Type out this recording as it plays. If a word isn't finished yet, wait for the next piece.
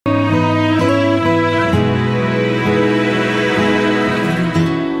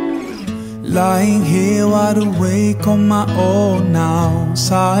Lying here wide awake on my own now.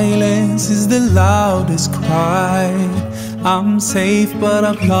 Silence is the loudest cry. I'm safe but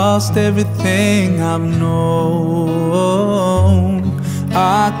I've lost everything I've known.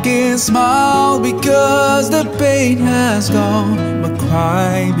 I can smile because the pain has gone, but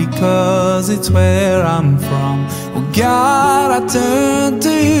cry because it's where I'm from. Oh God, I turn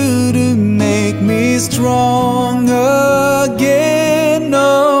to you to make me strong again.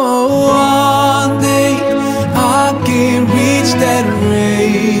 Oh, one day I can reach that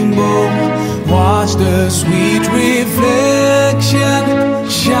rainbow, watch the sweet reflection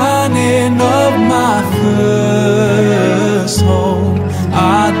shining of my first home.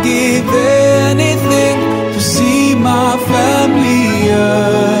 I'd give anything to see my family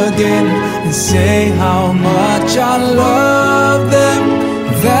again and say how much I love them.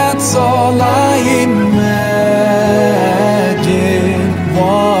 That's all I imagine.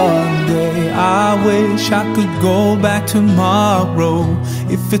 One day I wish I could go back tomorrow,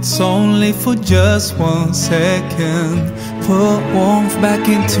 if it's only for just 1 second. Put warmth back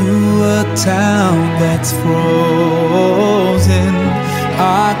into a town that's frozen.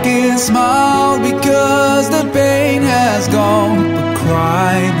 I can smile because the pain has gone, but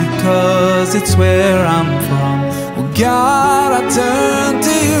cry because it's where I'm from. Oh God, I turn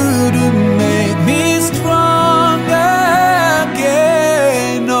to you to make me strong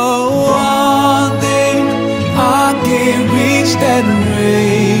again. Oh, one day I can reach that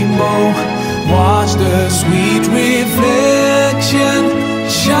rainbow, watch the sweet reflection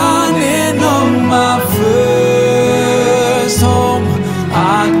shining on my first home.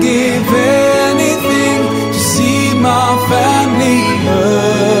 I'd give anything to see my family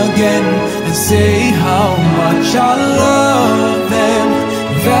again and say how much I love them.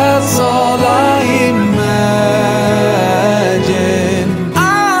 That's all I imagine. I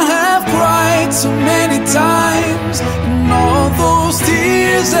have cried so many times, and all those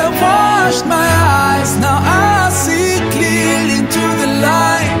tears have washed my eyes. Now I see clearly into the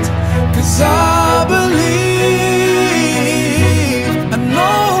light, 'cause I believe. I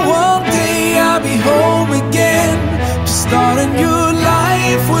know one day I'll be home again, to start a new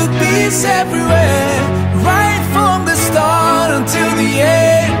life with peace everywhere, right from the start until the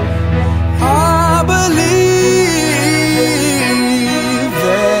end. I believe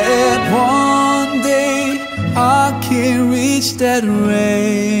that one day I can reach that rainbow.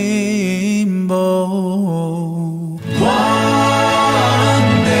 One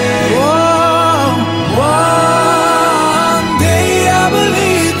day, one day I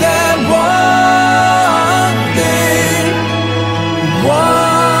believe that one day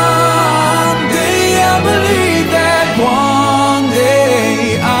I believe that one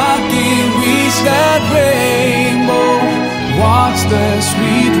day I can reach that rainbow, watch the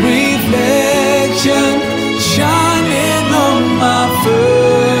sweet